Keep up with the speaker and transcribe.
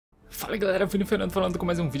Fala galera, Vinifernando falando com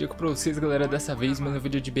mais um vídeo aqui pra vocês, galera. Dessa vez mais um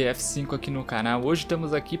vídeo de BF5 aqui no canal. Hoje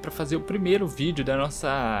estamos aqui pra fazer o primeiro vídeo da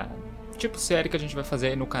nossa série que a gente vai fazer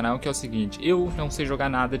aí no canal, que é o seguinte: eu não sei jogar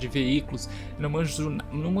nada de veículos, não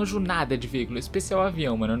manjo nada de veículo, especial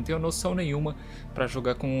avião, mano. Eu não tenho noção nenhuma pra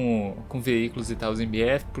jogar com veículos e tal em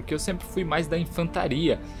BF, porque eu sempre fui mais da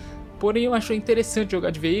infantaria. Porém, eu achei interessante jogar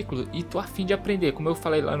de veículo e tô a fim de aprender. Como eu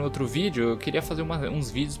falei lá no outro vídeo, eu queria fazer uns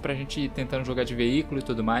vídeos pra gente ir tentando jogar de veículo e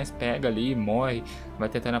tudo mais. Pega ali, morre, vai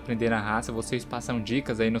tentando aprender na raça. Vocês passam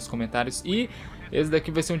dicas aí nos comentários. E esse daqui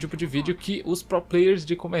vai ser um tipo de vídeo que os pro players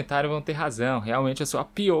de comentário vão ter razão. Realmente eu sou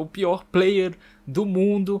o pior player do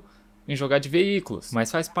mundo em jogar de veículos,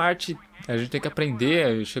 mas faz parte, a gente tem que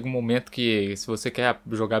aprender. Chega um momento que se você quer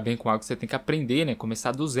jogar bem com algo, você tem que aprender, né,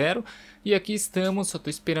 começar do zero. E aqui estamos, só tô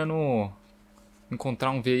esperando encontrar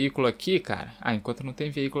um veículo aqui, cara. Enquanto não tem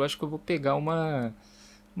veículo, acho que eu vou pegar uma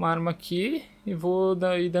arma aqui e vou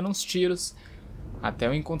ir dando uns tiros até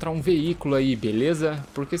eu encontrar um veículo aí, beleza?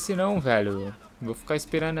 Porque senão, velho, eu vou ficar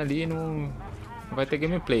esperando ali e não vai ter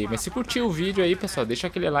gameplay. Mas se curtiu o vídeo aí, pessoal, deixa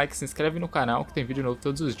aquele like, se inscreve no canal que tem vídeo novo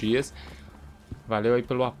todos os dias. Valeu aí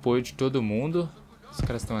pelo apoio de todo mundo. Os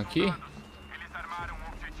caras estão aqui.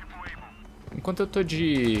 Enquanto eu tô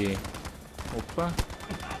de... Opa.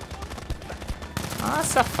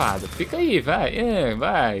 Safado, fica aí, vai.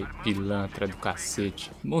 Vai, pilantra do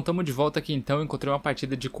cacete. Bom, tamo de volta aqui então. Encontrei uma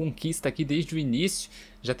partida de conquista aqui desde o início.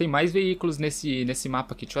 Já tem mais veículos nesse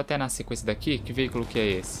mapa aqui. Deixa eu até nascer com esse daqui. Que veículo que é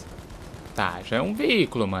esse? Tá, já é um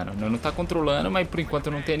veículo, mano. Não tá controlando, mas por enquanto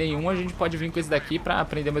não tem nenhum. A gente pode vir com esse daqui pra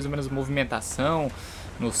aprender mais ou menos movimentação,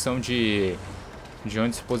 noção de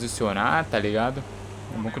onde se posicionar, tá ligado?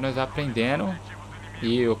 É bom que nós vamos aprendendo.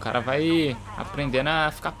 E o cara vai aprendendo a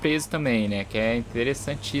ficar preso também, né? Que é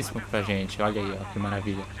interessantíssimo pra gente. Olha aí, ó, que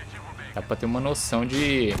maravilha. Dá pra ter uma noção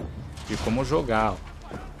de como jogar, ó.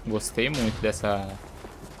 Gostei muito dessa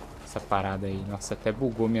parada aí. Nossa, até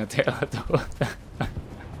bugou minha tela toda.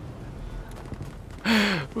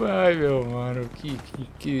 Vai, meu mano,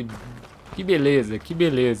 que beleza, que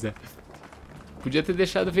beleza. Podia ter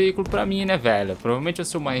deixado o veículo pra mim, né, velho? Provavelmente eu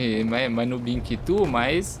sou mais noobinho que tu,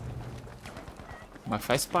 mas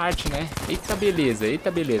faz parte, né? Eita beleza, eita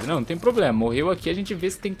beleza. Não tem problema, morreu aqui, a gente vê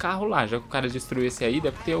se tem carro lá. Já que o cara destruiu esse aí,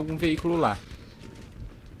 deve ter algum veículo lá.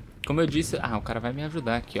 Como eu disse... o cara vai me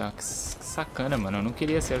ajudar aqui, ó. Que sacana, mano, eu não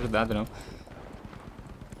queria ser ajudado, não.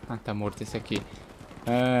 Tá morto esse aqui.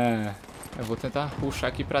 Eu vou tentar rushar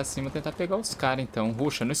aqui pra cima, tentar pegar os caras então.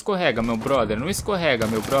 Rusha, não escorrega, meu brother. Não escorrega,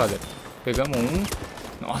 meu brother. Pegamos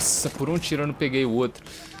um. Nossa, por um tiro eu não peguei o outro.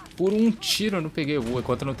 Por um tiro eu não peguei o outro.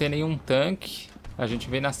 Enquanto não tem nenhum tanque, a gente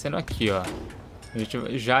vem nascendo aqui, ó. A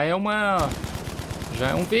gente já é um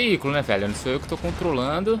veículo, né, velho? Não sou eu que tô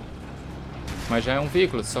controlando, mas já é um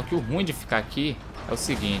veículo. Só que o ruim de ficar aqui é o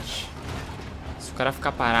seguinte: se o cara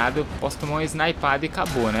ficar parado, eu posso tomar uma snipada e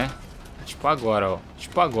acabou, né? Tipo agora, ó.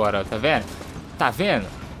 Tipo agora, ó. Tá vendo? Tá vendo?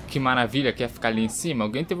 Que maravilha que é ficar ali em cima.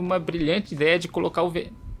 Alguém teve uma brilhante ideia de colocar o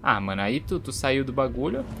mano, aí tu saiu do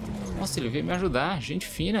bagulho. Nossa, ele veio me ajudar. Gente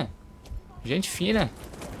fina. Gente fina.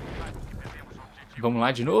 Vamos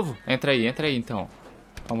lá de novo? Entra aí então.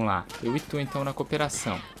 Vamos lá. Eu e tu então na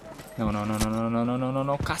cooperação.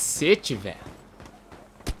 Não. Cacete, velho.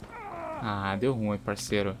 Deu ruim,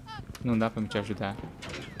 parceiro. Não dá pra me te ajudar.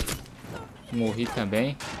 Morri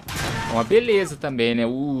também. Uma beleza também, né?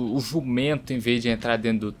 O jumento, em vez de entrar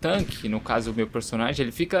dentro do tanque, no caso o meu personagem,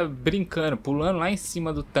 ele fica brincando, pulando lá em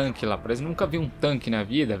cima do tanque lá. Parece que nunca vi um tanque na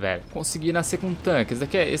vida, velho. Consegui nascer com um tanque.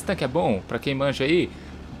 Esse tanque é bom, pra quem manja aí.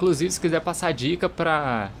 Inclusive, se quiser passar dica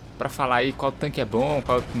pra falar aí qual tanque é bom,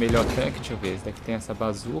 qual é o melhor tanque. Deixa eu ver, esse daqui tem essa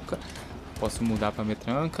bazuca. Posso mudar pra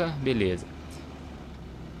metranca, beleza.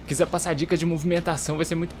 Quiser passar dicas de movimentação, vai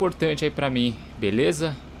ser muito importante aí pra mim,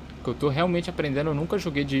 beleza? Que eu tô realmente aprendendo. Eu nunca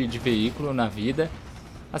joguei de veículo na vida.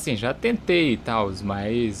 Assim, já tentei e tal,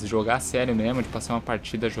 mas jogar sério mesmo, de passar uma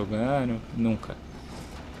partida jogando, nunca.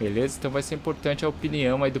 Beleza? Então vai ser importante a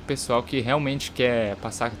opinião aí do pessoal que realmente quer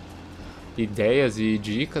passar ideias e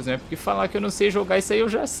dicas, né? Porque falar que eu não sei jogar, isso aí eu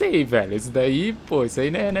já sei, velho. Isso daí, pô, isso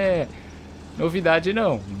aí não é novidade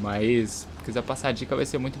não. Mas se quiser passar dica, vai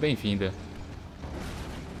ser muito bem-vinda.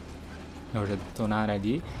 Eu já detonaram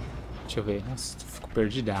ali. Deixa eu ver. Nossa, fico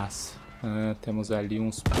perdidaço. Temos ali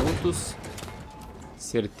uns putos.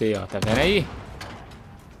 Acertei, ó. Tá vendo aí?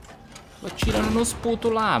 Tô atirando nos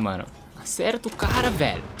putos lá, mano. Acerta o cara,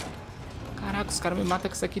 velho. Caraca, os caras me matam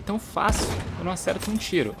com isso aqui tão fácil. Eu não acerto um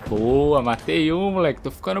tiro. Boa, matei um, moleque.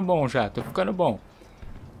 Tô ficando bom já. Tô ficando bom.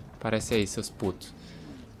 Aparece aí, seus putos.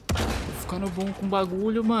 Tô ficando bom com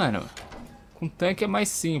bagulho, mano. Com tanque é mais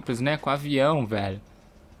simples, né? Com avião, velho.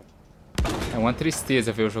 É uma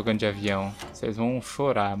tristeza ver eu jogando de avião. Vocês vão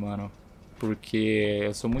chorar, mano. Porque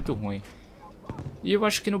eu sou muito ruim. E eu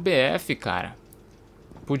acho que no BF, cara,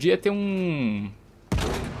 podia ter um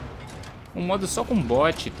modo só com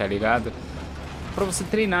bot, tá ligado? Pra você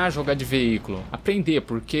treinar a jogar de veículo. Aprender,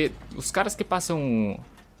 porque os caras que passam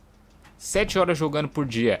 7 horas jogando por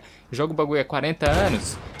dia, jogam o bagulho há 40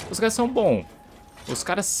 anos, os caras são bons. Os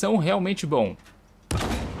caras são realmente bons.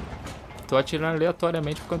 Tô atirando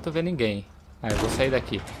aleatoriamente porque eu não tô vendo ninguém. Ah, eu vou sair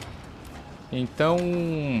daqui. Então...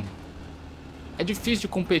 é difícil de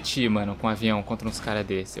competir, mano, com um avião contra uns caras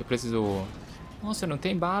desses. Eu preciso... Nossa, não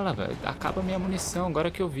tem bala, velho. Acaba a minha munição,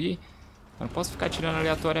 agora que eu vi. Eu não posso ficar atirando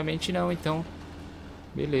aleatoriamente não, então...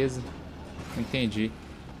 Beleza. Entendi.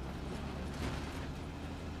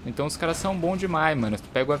 Então os caras são bons demais, mano. Se tu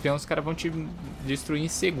pega o avião, os caras vão te destruir em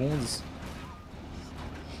segundos.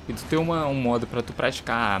 E tu ter um modo pra tu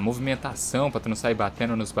praticar a movimentação, pra tu não sair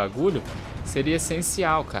batendo nos bagulho, seria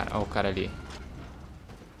essencial, cara. Ó o cara ali.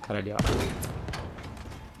 O cara ali, ó.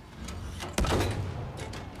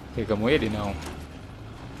 Pegamos ele? Não.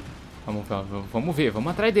 Vamos ver,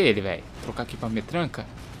 vamos atrás dele, velho. Trocar aqui pra metranca.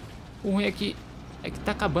 O ruim é que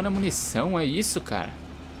tá acabando a munição, é isso, cara.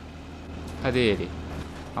 Cadê ele?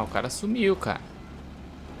 Ah, o cara sumiu, cara.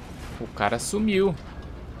 O cara sumiu.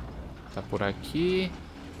 Tá por aqui.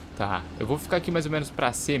 Tá, eu vou ficar aqui mais ou menos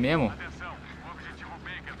pra C mesmo.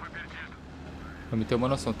 Pra me ter uma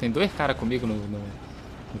noção. Tem 2 caras comigo no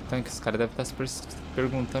tanque. Os caras devem estar se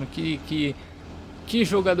perguntando que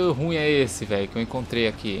jogador ruim é esse, velho, que eu encontrei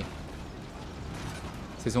aqui.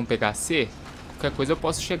 Vocês vão pegar C? Qualquer coisa eu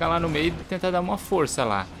posso chegar lá no meio e tentar dar uma força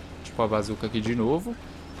lá. Tipo a bazuca aqui de novo.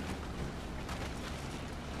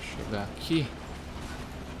 Chegar aqui.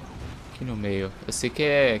 Aqui no meio. Eu sei que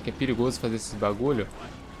é perigoso fazer esses bagulho.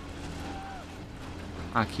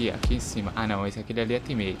 Aqui em cima. Ah não, esse aqui ali é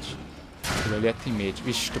teammate. Aquele ali é teammate.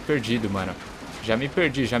 Vixe, tô perdido, mano. Já me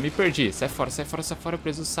perdi. Sai fora. Eu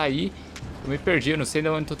preciso sair. Eu me perdi, eu não sei de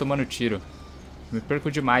onde tô tomando tiro. Eu me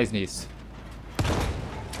perco demais nisso.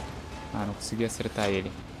 Ah, não consegui acertar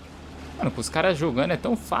ele. Mano, com os caras jogando é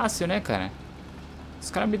tão fácil, né, cara?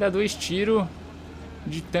 Os caras me dão 2 tiros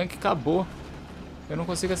de tanque e acabou. Eu não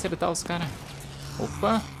consigo acertar os caras.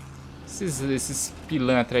 Opa! Esses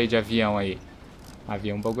pilantra aí de avião aí.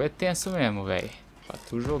 Avião, o bagulho é tenso mesmo, velho. Pra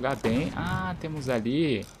tu jogar bem. Ah, temos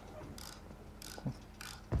ali.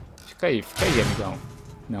 Fica aí, amigão.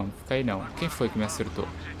 Não, fica aí não. Quem foi que me acertou?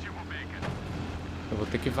 Eu vou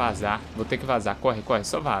ter que vazar. Corre,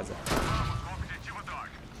 só vaza.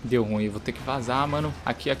 Deu ruim, vou ter que vazar, mano.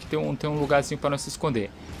 Aqui tem um lugarzinho pra nós se esconder.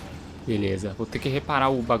 Beleza, vou ter que reparar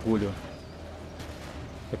o bagulho.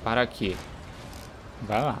 Repara aqui.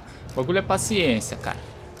 Vai lá. O bagulho é paciência, cara.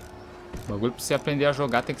 O bagulho pra você aprender a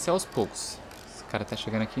jogar tem que ser aos poucos. Esse cara tá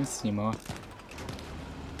chegando aqui em cima, ó.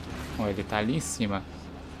 Ó, ele tá ali em cima.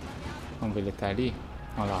 Vamos ver, ele tá ali.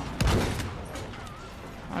 Olha lá.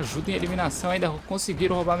 Ajuda em eliminação, ainda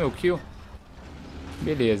conseguiram roubar meu kill.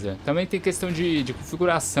 Beleza. Também tem questão de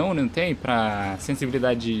configuração, não tem? Pra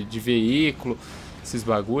sensibilidade de veículo, esses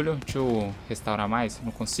bagulho. Deixa eu restaurar mais.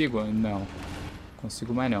 Não consigo? Não.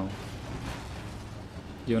 Consigo mais não.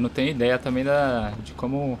 E eu não tenho ideia também de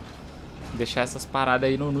como deixar essas paradas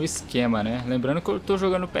aí no esquema, né? Lembrando que eu tô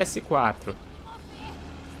jogando PS4.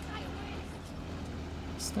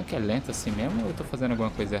 Esse tanque é lento assim mesmo ou eu tô fazendo alguma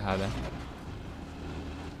coisa errada?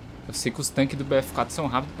 Eu sei que os tanques do BF4 são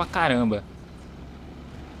rápidos pra caramba.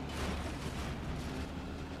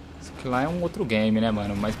 Isso aqui lá é um outro game, né,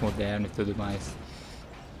 mano? Mais moderno e tudo mais.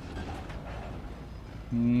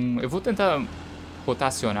 Eu vou tentar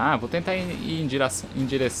rotacionar. Vou tentar ir em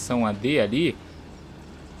direção a D ali.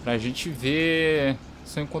 Pra gente ver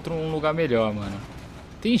se eu encontro um lugar melhor, mano.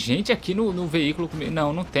 Tem gente aqui no veículo comigo.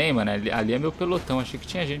 Não, não tem, mano. Ali é meu pelotão. Achei que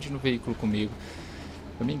tinha gente no veículo comigo.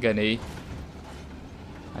 Eu me enganei.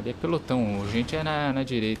 Ali é pelotão. Gente é na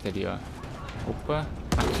direita ali, ó. Opa.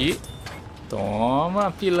 Aqui.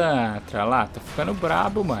 Toma, pilantra. Lá, tá ficando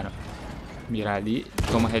brabo, mano. Mirar ali.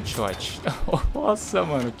 Toma headshot. Nossa,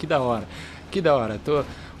 mano. Que da hora. Que da hora.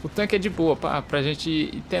 O tanque é de boa pra gente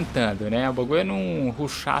ir tentando, né? O bagulho é não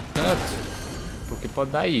rushar tanto. Porque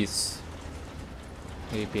pode dar isso.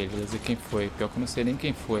 Ei, beleza. Quem foi? Pior que eu não sei nem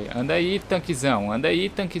quem foi. Anda aí, tanquezão. Anda aí,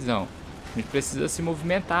 tanquezão. A gente precisa se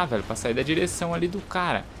movimentar, velho. Pra sair da direção ali do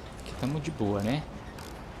cara. Aqui tamo de boa, né?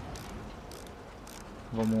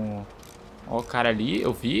 Vamos... Ó o cara ali.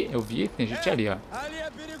 Eu vi. Tem gente ali, ó. Ali é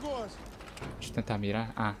perigoso. Deixa eu tentar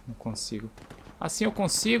mirar. Ah, não consigo. Assim eu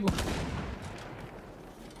consigo.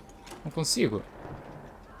 Não consigo.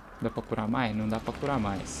 Dá pra curar mais? Não dá pra curar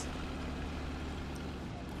mais.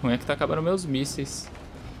 Ruim é que tá acabando meus mísseis.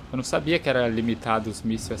 Eu não sabia que era limitado os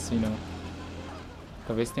mísseis assim, não.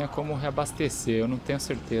 Talvez tenha como reabastecer, eu não tenho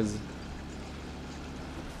certeza.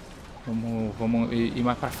 Vamos ir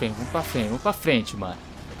mais pra frente, vamos pra frente, mano.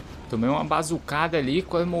 Tomei uma bazucada ali,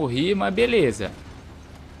 quase morri, mas beleza.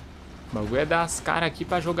 O bagulho é dar as caras aqui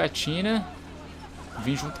pra jogatina.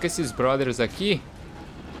 Vim junto com esses brothers aqui.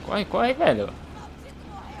 Corre, corre, velho.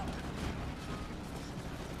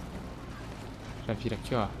 Já vira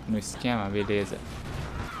aqui, ó, no esquema, beleza.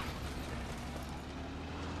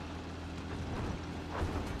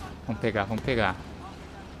 Vamos pegar, vamos pegar.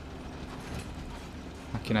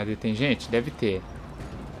 Aqui na D tem gente? Deve ter.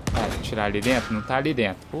 Vai tirar ali dentro? Não tá ali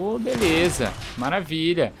dentro. Pô, beleza.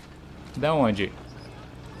 Maravilha. Da onde?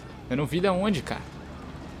 Eu não vi da onde, cara.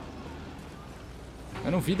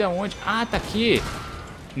 Eu não vi da onde. Ah, tá aqui.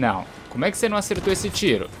 Não. Como é que você não acertou esse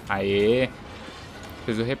tiro? Aê.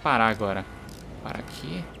 Preciso reparar agora. Para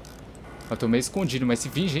aqui. Eu tô meio escondido, mas se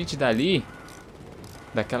vir gente dali...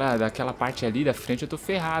 Daquela parte ali da frente eu tô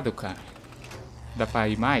ferrado, cara. Dá pra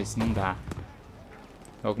ir mais? Não dá.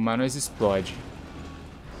 Logo mais nós explode.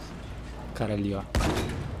 Cara ali, ó.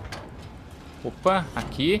 Opa,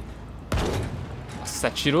 aqui. Nossa,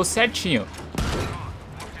 atirou certinho.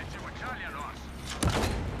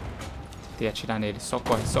 Tentei atirar nele. Só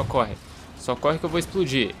corre, só corre. Só corre que eu vou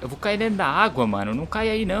explodir. Eu vou cair dentro da água, mano. Não cai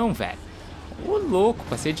aí não, velho. Ô, louco,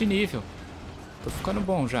 passei de nível. Tô ficando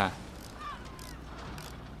bom já.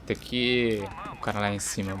 Tem que... O cara lá em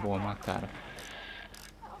cima, boa, mataram.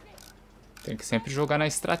 Tem que sempre jogar na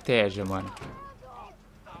estratégia, mano.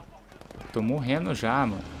 Tô morrendo já,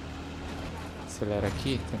 mano. Acelera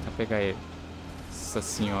aqui, tentar pegar ele. Nossa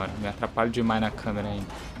senhora, me atrapalho demais na câmera ainda.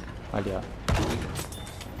 Olha,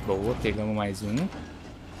 ó. Boa, pegamos mais um.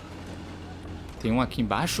 Tem um aqui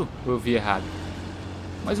embaixo? Ou eu vi errado?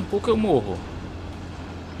 Mais um pouco eu morro.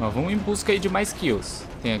 Mas vamos em busca aí de mais kills.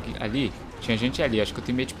 Tem aqui, ali? Tinha gente ali, acho que o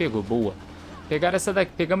teammate pegou, boa. Pegaram essa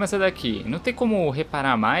daqui, pegamos essa daqui. Não tem como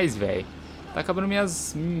reparar mais, velho. Tá acabando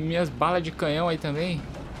minhas balas de canhão aí também.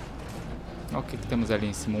 Olha o que temos ali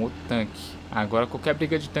em cima, um outro tanque. Agora qualquer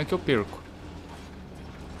briga de tanque eu perco.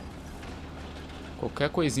 Qualquer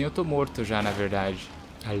coisinha eu tô morto já, na verdade.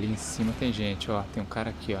 Ali em cima tem gente, ó. Tem um cara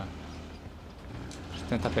aqui, ó. Deixa eu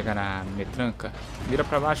tentar pegar na metranca. Mira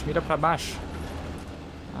pra baixo, mira pra baixo.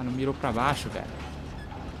 Ah, não mirou pra baixo, velho.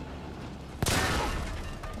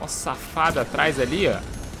 Nossa, safado atrás ali, ó.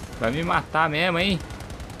 Vai me matar mesmo, hein?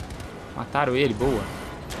 Mataram ele, boa.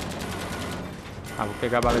 Ah, vou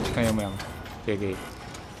pegar a bala de canhão mesmo. Peguei.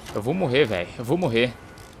 Eu vou morrer, velho. Eu vou morrer.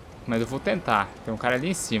 Mas eu vou tentar. Tem um cara ali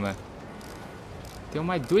em cima. Tem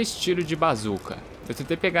mais 2 tiros de bazuca. Eu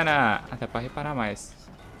tentei pegar na... Até pra reparar mais.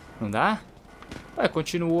 Não dá? Ué,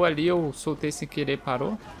 continuou ali. Eu soltei sem querer,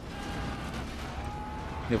 parou.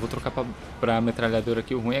 Eu vou trocar pra metralhadora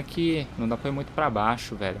aqui. O ruim é que não dá pra ir muito pra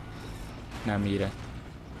baixo, velho. Na mira.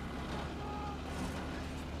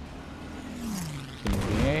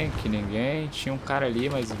 Que ninguém. Tinha um cara ali,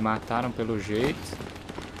 mas mataram pelo jeito.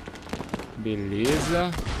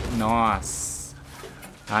 Beleza. Nossa.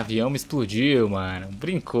 Avião me explodiu, mano.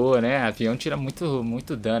 Brincou, né? Avião tira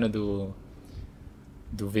muito dano do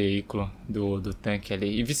veículo, do tanque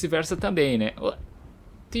ali. E vice-versa também, né? O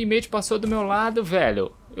teammate passou do meu lado,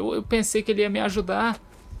 velho. Eu pensei que ele ia me ajudar.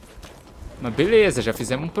 Mas beleza, já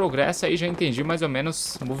fizemos um progresso aí, já entendi mais ou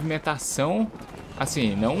menos movimentação.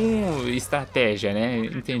 Assim, não estratégia, né?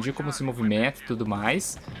 Entendi como se movimenta e tudo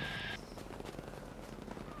mais.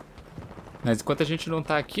 Mas enquanto a gente não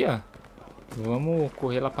tá aqui, ó, vamos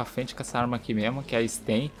correr lá pra frente com essa arma aqui mesmo, que é a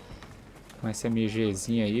STEM. Uma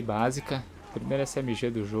SMGzinha aí, básica. Primeira SMG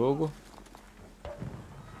do jogo.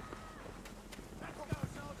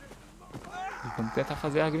 Vamos tentar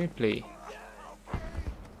fazer a gameplay.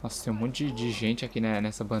 Nossa, tem um monte de gente aqui, né,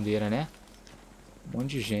 nessa bandeira, né? Um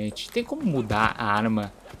monte de gente. Tem como mudar a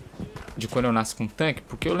arma de quando eu nasço com tanque?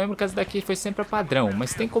 Porque eu lembro que essa daqui foi sempre a padrão.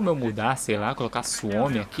 Mas tem como eu mudar, sei lá, colocar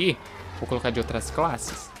Suomi aqui? Ou colocar de outras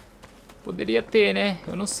classes? Poderia ter, né?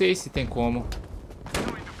 Eu não sei se tem como.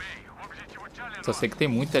 Só sei que tem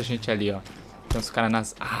muita gente ali, ó. Tem uns caras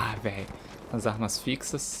nas... Ah, velho. Nas armas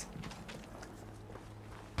fixas.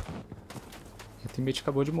 O teammate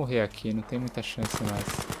acabou de morrer aqui. Não tem muita chance mais.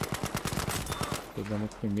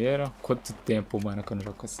 Pegamos o primeiro. Quanto tempo, mano, que eu não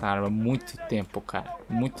jogo com essa arma? Muito tempo, cara.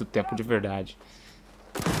 Muito tempo, de verdade.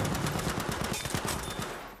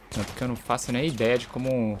 Tanto que eu não faço nem ideia de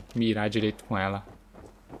como mirar direito com ela.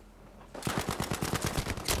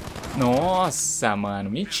 Nossa, mano.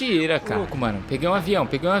 Mentira, cara. Louco, mano. Peguei um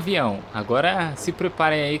avião. Agora se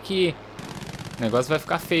preparem aí que o negócio vai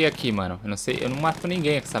ficar feio aqui, mano. Eu não sei, eu não mato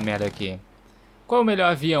ninguém com essa merda aqui. Qual é o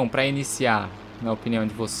melhor avião pra iniciar? Na opinião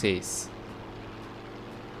de vocês.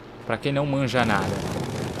 Pra quem não manja nada.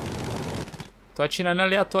 Tô atirando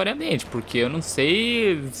aleatoriamente, porque eu não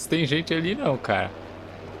sei se tem gente ali não, cara.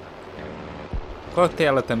 Qual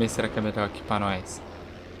tela também será que é melhor aqui pra nós?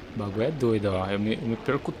 O bagulho é doido, ó. Eu me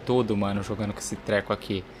perco todo, mano, jogando com esse treco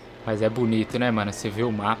aqui. Mas é bonito, né, mano? Você vê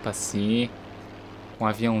o mapa assim, com um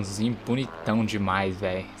aviãozinho bonitão demais,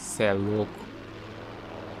 velho. Cê é louco.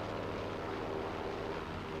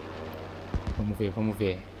 Vamos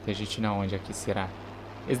ver. Tem gente na onde aqui, será?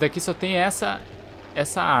 Esse daqui só tem essa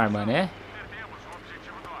arma, né?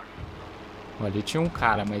 Ali tinha um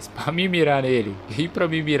cara, mas pra me mirar nele, e pra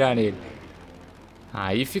me mirar nele,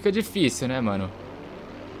 aí fica difícil, né, mano?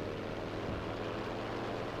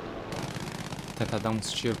 Vou tentar dar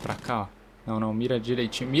uns tiros pra cá, ó. Não, mira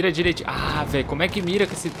direitinho. Mira direitinho. Ah, velho, como é que mira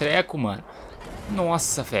com esse treco, mano?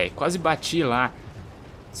 Nossa, velho, quase bati lá.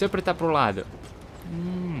 Se eu apertar pro lado.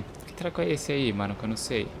 Que treco é esse aí, mano, que eu não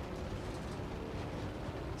sei.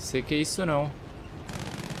 Sei que é isso não.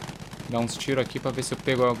 Dar uns tiros aqui pra ver se eu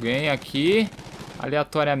pego alguém aqui.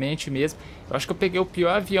 Aleatoriamente mesmo. Eu acho que eu peguei o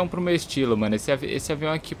pior avião pro meu estilo, mano. Esse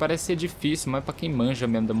avião aqui parece ser difícil, mas pra quem manja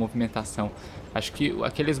mesmo da movimentação. Acho que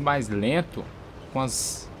aqueles mais lentos, com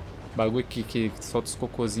as bagulho que solta os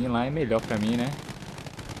cocôzinhos lá, é melhor pra mim, né?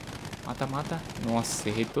 Mata. Nossa,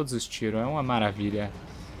 errei todos os tiros. É uma maravilha.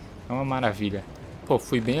 É uma maravilha. Pô,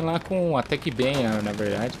 fui bem lá com... Até que bem, na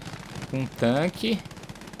verdade. Com um tanque.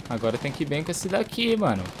 Agora tem que ir bem com esse daqui,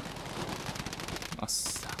 mano.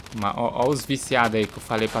 Nossa. Ó os viciados aí que eu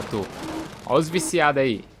falei pra tu. Ó os viciados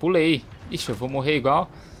aí. Pulei. Ixi, eu vou morrer igual.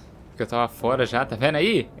 Porque eu tava fora já, tá vendo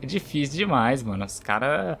aí? É difícil demais, mano. Os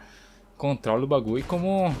caras controlam o bagulho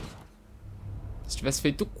como se tivesse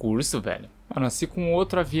feito curso, velho. Mano, assim com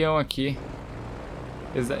outro avião aqui.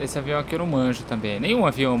 Esse avião aqui eu não manjo também. Nenhum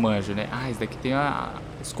avião eu manjo, né? Ah, esse daqui tem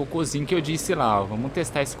os cocôzinhos que eu disse lá, ó. Vamos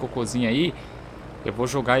testar esse cocôzinho aí. Eu vou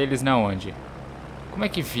jogar eles na onde? Como é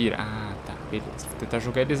que vira? Ah, tá, beleza. Vou tentar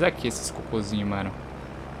jogar eles aqui, esses cocôzinhos, mano.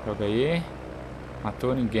 Joga aí.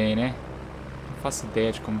 Matou ninguém, né? Não faço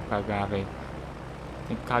ideia de como cagar, velho.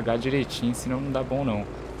 Tem que cagar direitinho, senão não dá bom, não.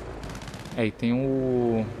 É, e tem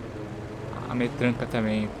a metranca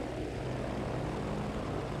também.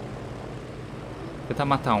 Vou tentar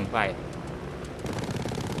matar um, vai.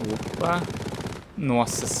 Opa.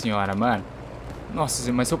 Nossa senhora, mano.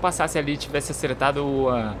 Nossa, mas se eu passasse ali e tivesse acertado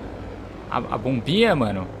a bombinha,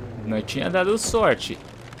 mano, nós tinha dado sorte.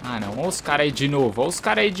 Ah, não. Olha os caras aí de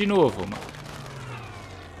novo. Mano.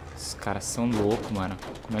 Os caras são loucos, mano.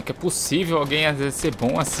 Como é que é possível alguém às vezes ser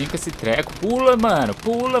bom assim com esse treco? Pula, mano.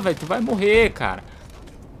 Pula, velho. Tu vai morrer, cara.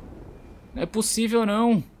 Não é possível,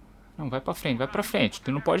 não. Não, vai pra frente.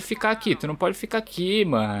 Tu não pode ficar aqui.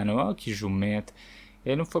 Mano. Olha que jumento.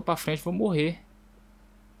 Ele não foi pra frente, vou morrer.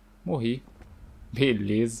 Morri.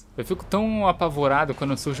 Beleza. Eu fico tão apavorado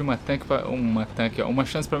quando surge uma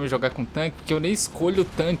chance pra me jogar com tanque, que eu nem escolho o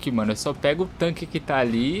tanque, mano. Eu só pego o tanque que tá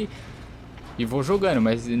ali e vou jogando.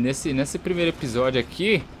 Mas nesse primeiro episódio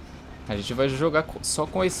aqui, a gente vai jogar só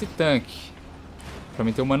com esse tanque. Pra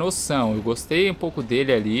mim ter uma noção. Eu gostei um pouco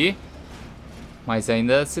dele ali, mas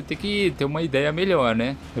ainda você tem que ter uma ideia melhor,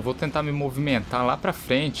 né? Eu vou tentar me movimentar lá pra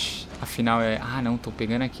frente. Afinal é... Ah, não, tô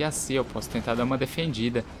pegando aqui a C. Eu posso tentar dar uma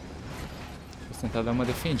defendida.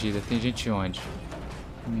 Tem gente onde?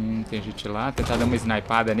 Tem gente lá. Tentar dar uma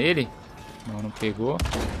snipada nele. Não pegou.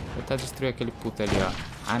 Vou tentar destruir aquele puta ali, ó.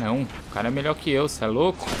 Ah, não. O cara é melhor que eu. Você é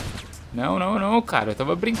louco? Não, cara. Eu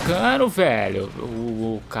tava brincando, velho.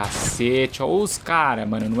 O cacete. Olha os caras,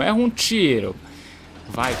 mano. Não erra um tiro.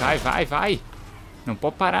 Vai. Não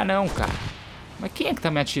pode parar, não, cara. Mas quem é que tá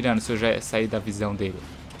me atirando se eu já sair da visão dele?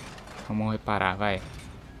 Vamos reparar, vai.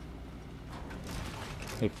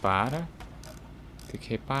 Repara. Tem que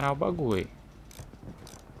reparar o bagulho.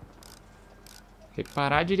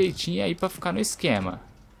 Reparar direitinho aí pra ficar no esquema.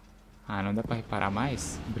 Ah, não dá pra reparar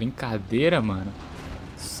mais? Brincadeira, mano.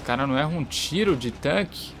 Os caras não erram um tiro de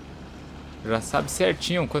tanque. Já sabe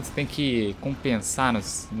certinho quanto você tem que compensar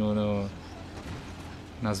nas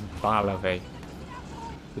balas, velho.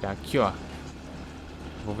 Virar aqui, ó.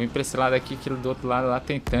 Vou vir pra esse lado aqui, que do outro lado lá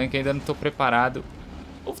tem tanque. Ainda não tô preparado.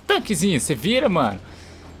 O tanquezinho, você vira, mano?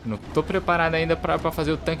 Não tô preparado ainda pra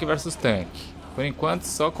fazer o tanque versus tanque. Por enquanto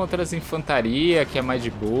só contra as infantaria, que é mais de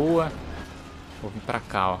boa. Vou vir pra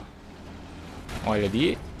cá, ó. Olha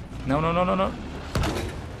ali. Não.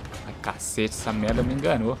 Ai, cacete, essa merda me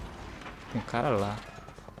enganou. Tem um cara lá.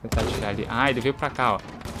 Vou tentar tirar ali. Ah, ele veio pra cá, ó.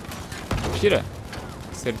 Tira.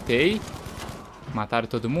 Acertei. Mataram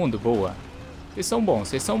todo mundo? Boa. Vocês são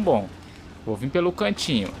bons. Vou vir pelo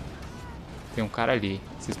cantinho. Tem um cara ali.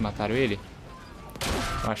 Vocês mataram ele?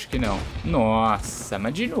 Eu acho que não. Nossa,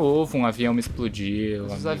 mas de novo um avião me explodiu.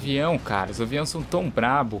 Os aviões, cara, os aviões são tão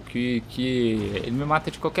brabo que ele me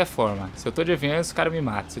mata de qualquer forma. Se eu tô de avião, os caras me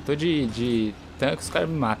matam. Se eu tô de tanque, os caras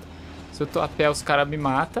me matam. Se eu tô a pé, os caras me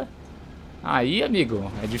matam. Aí,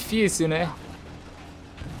 amigo, é difícil, né?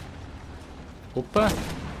 Opa.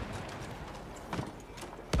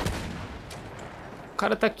 O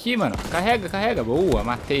cara tá aqui, mano. Carrega, carrega. Boa,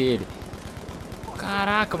 matei ele.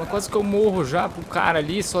 Caraca, mas quase que eu morro já pro cara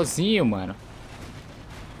ali sozinho, mano.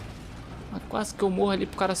 Mas quase que eu morro ali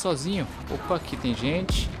pro cara sozinho. Opa, aqui tem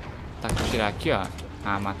gente. Tá, vou tirar aqui, ó.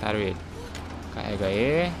 Ah, mataram ele. Carrega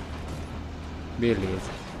aí.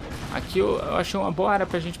 Beleza. Aqui eu achei uma boa área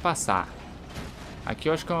pra gente passar. Aqui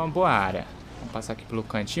eu acho que é uma boa área. Vamos passar aqui pelo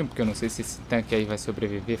cantinho, porque eu não sei se esse tanque aí vai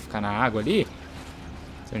sobreviver, ficar na água ali.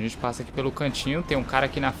 Então a gente passa aqui pelo cantinho. Tem um cara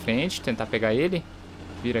aqui na frente, tentar pegar ele.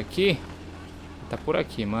 Vira aqui. Tá por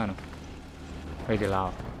aqui, mano. Olha ele lá,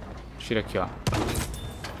 ó. Tira aqui, ó.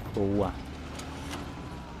 Boa.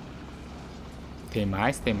 Tem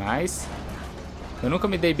mais, tem mais. Eu nunca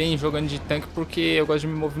me dei bem jogando de tanque porque eu gosto de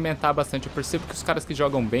me movimentar bastante. Eu percebo que os caras que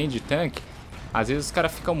jogam bem de tanque, às vezes os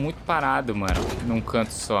caras ficam muito parados, mano, num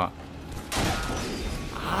canto só.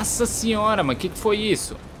 Nossa senhora, mas que foi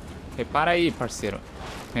isso? Repara aí, parceiro.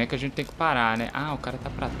 Como é que a gente tem que parar, né? Ah, o cara tá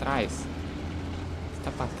pra trás. Você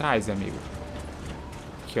tá pra trás, amigo.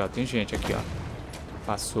 Aqui, ó. Tem gente aqui, ó.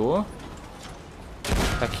 Passou.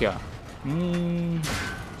 Tá aqui, ó.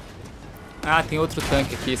 Ah, tem outro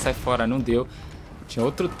tanque aqui. Sai fora. Não deu. Tinha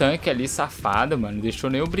outro tanque ali, safado, mano. Não deixou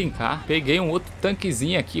nem eu brincar. Peguei um outro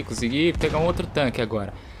tanquezinho aqui. Consegui pegar um outro tanque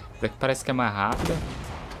agora. Esse daqui parece que é mais rápido.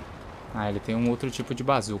 Ah, ele tem um outro tipo de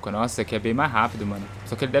bazuca. Nossa, esse aqui é bem mais rápido, mano.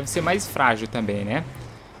 Só que ele deve ser mais frágil também, né?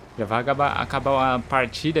 Já vai acabar a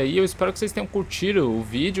partida aí. Eu espero que vocês tenham curtido o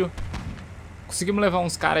vídeo. Conseguimos levar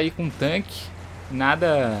uns caras aí com tanque.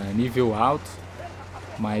 Nada nível alto.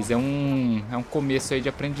 Mas é um começo aí de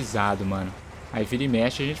aprendizado, mano. Aí vira e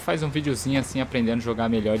mexe, a gente faz um videozinho assim, aprendendo a jogar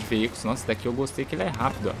melhor de veículos. Nossa, daqui eu gostei que ele é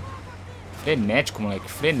rápido, ó. Frenético, moleque,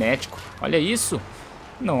 frenético. Olha isso.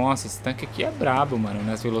 Nossa, esse tanque aqui é brabo, mano,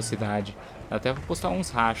 nas velocidades. Dá até pra postar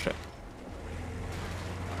uns racha.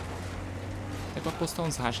 Até pra postar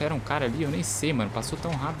uns racha. Era um cara ali, eu nem sei, mano. Passou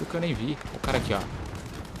tão rápido que eu nem vi. O cara aqui, ó.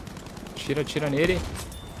 Tira nele.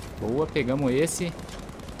 Boa, pegamos esse.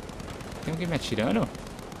 Tem alguém me atirando?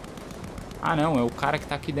 Ah, não, é o cara que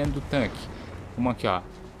tá aqui dentro do tanque. Vamos aqui, ó.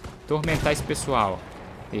 Tormentar esse pessoal.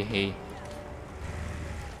 Errei.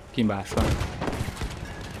 Aqui embaixo,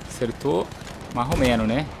 ó. Acertou. Marromeno,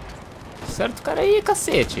 né? Acerta o cara aí,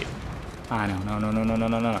 cacete. Ah,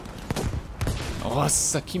 não.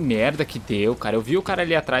 Nossa, que merda que deu, cara. Eu vi o cara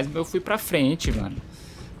ali atrás, mas eu fui pra frente, mano.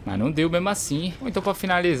 Mas não deu mesmo assim. Então, pra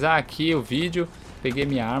finalizar aqui o vídeo, peguei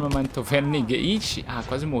minha arma, mas não tô vendo ninguém. Ixi,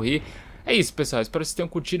 quase morri. É isso, pessoal. Espero que vocês tenham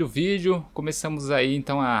curtido o vídeo. Começamos aí,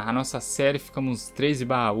 então, a nossa série. Ficamos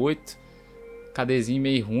 13/8. KDzinho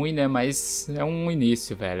meio ruim, né? Mas é um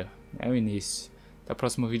início, velho. É um início. Até o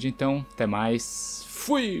próximo vídeo, então. Até mais.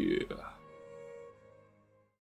 Fui!